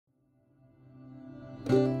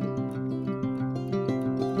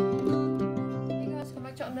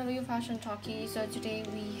Fashion Talky. So today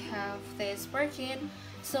we have this Birkin.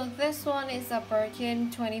 So this one is a Birkin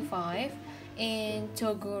 25 in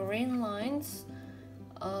Togo rain lines,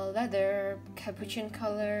 leather, capucine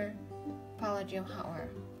color, palladium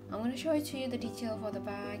hardware. I'm going to show it to you the detail for the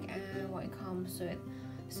bag and what it comes with.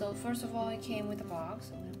 So first of all, it came with a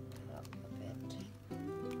box. I'm going to put it up a bit.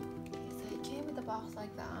 Okay, so it came with a box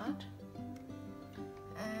like that,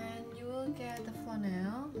 and you will get the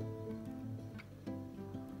flannel,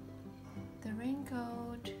 the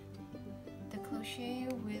raincoat, the cloche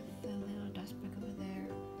with the little dust bag over there,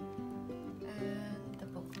 and the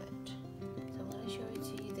booklet. So I'm going to show it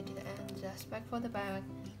to you the dust bag for the bag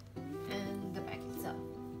and the bag itself.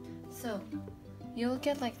 So you'll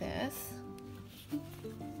get like this.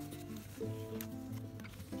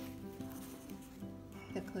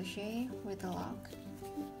 The cloche with the lock.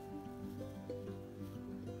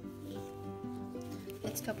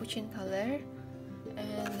 It's capucine color.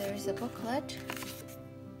 And there's a booklet,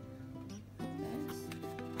 this,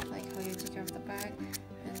 like how you take care of the bag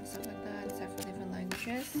and stuff like that. It's for different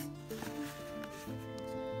languages.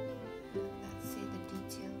 Let's see the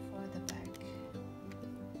detail for the bag.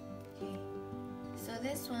 Okay, so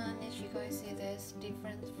this one, if you guys see this,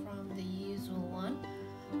 different from the usual one.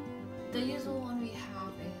 The usual one we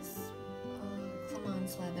have is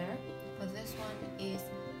Capucine leather, but this one is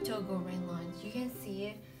Togo rain lines. You can see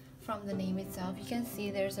it from the name itself. You can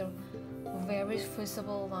see there's a very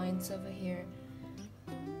visible lines over here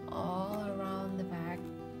all around the bag.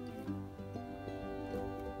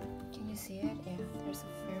 Can you see it? Yeah, there's a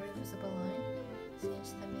very visible line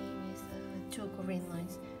since the name is Togo rain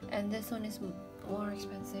lines. And this one is more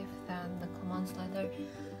expensive than the Capucine leather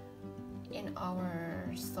in our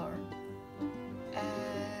store.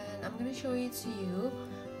 And I'm gonna show it to you.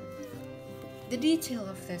 The detail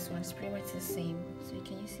of this one is pretty much the same. So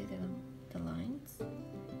can you see the lines?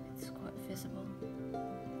 It's quite visible.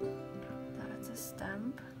 That's a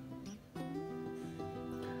stamp.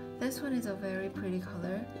 This one is a very pretty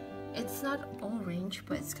color. It's not orange,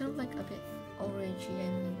 but it's kind of like a bit orangey,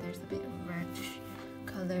 and there's a bit of reddish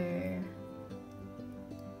color.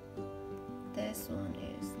 This one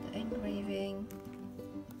is the engraving,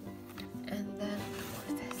 and then what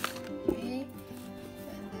is this? Okay.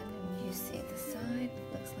 You see the side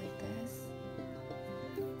looks like this,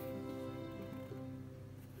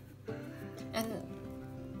 and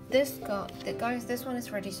guys, this one is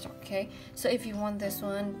ready stock. Okay, so if you want this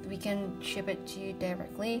one, we can ship it to you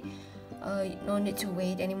directly. No need to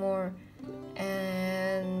wait anymore,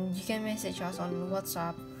 and you can message us on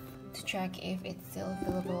WhatsApp to check if it's still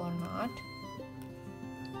available or not.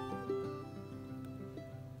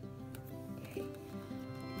 Okay,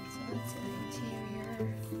 so let's see the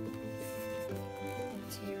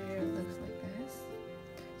interior. Looks like this.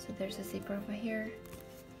 So there's a zipper over here,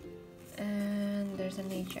 and there's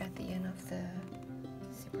an H at the end of the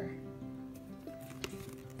zipper.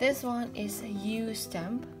 This one is a U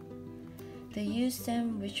stamp. The U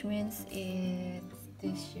stamp, which means it's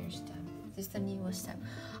this year's stamp. This is the newest stamp.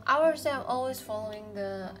 Our stamp always following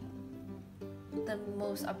the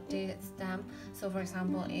most updated stamp. So for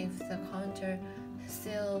example, if the counter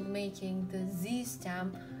still making the Z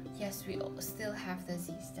stamp, yes, we still have the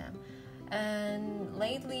Z stamp. And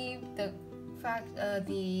lately, the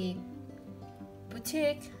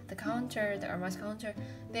boutique, the counter, the Hermes counter,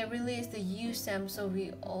 they released the U stamp, so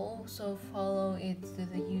we also follow it to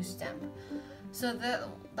the U stamp. So that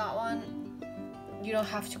one, you don't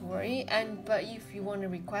have to worry. But if you want to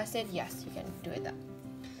request it, yes, you can do it. That.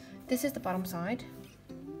 This is the bottom side.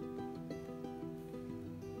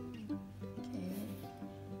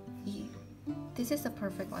 This is the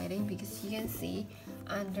perfect lighting because you can see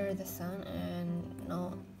under the sun, and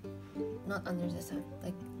no, not under the sun.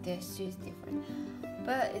 Like this is different,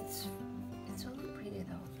 but it's really pretty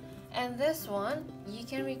though. And this one, you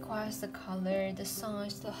can request the color, the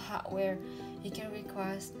size, the hardware. You can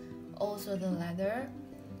request also the leather.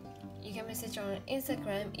 You can message on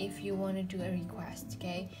Instagram if you want to do a request.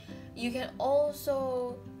 Okay, you can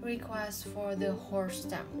also request for the horse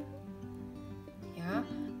stamp. Yeah.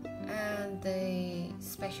 And the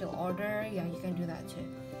special order, yeah, you can do that too,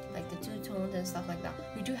 like the two-tone and stuff like that.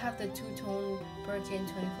 We do have the two-tone Birkin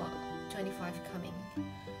 25 coming,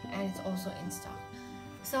 and it's also in stock.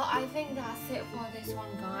 So I think that's it for this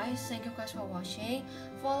one, guys. Thank you guys for watching.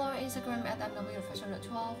 Follow our Instagram at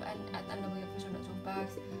nwfashion.12 and at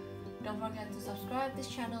nwfashion.12bags. Don't forget to subscribe this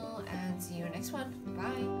channel, and see you next one.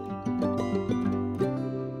 Bye.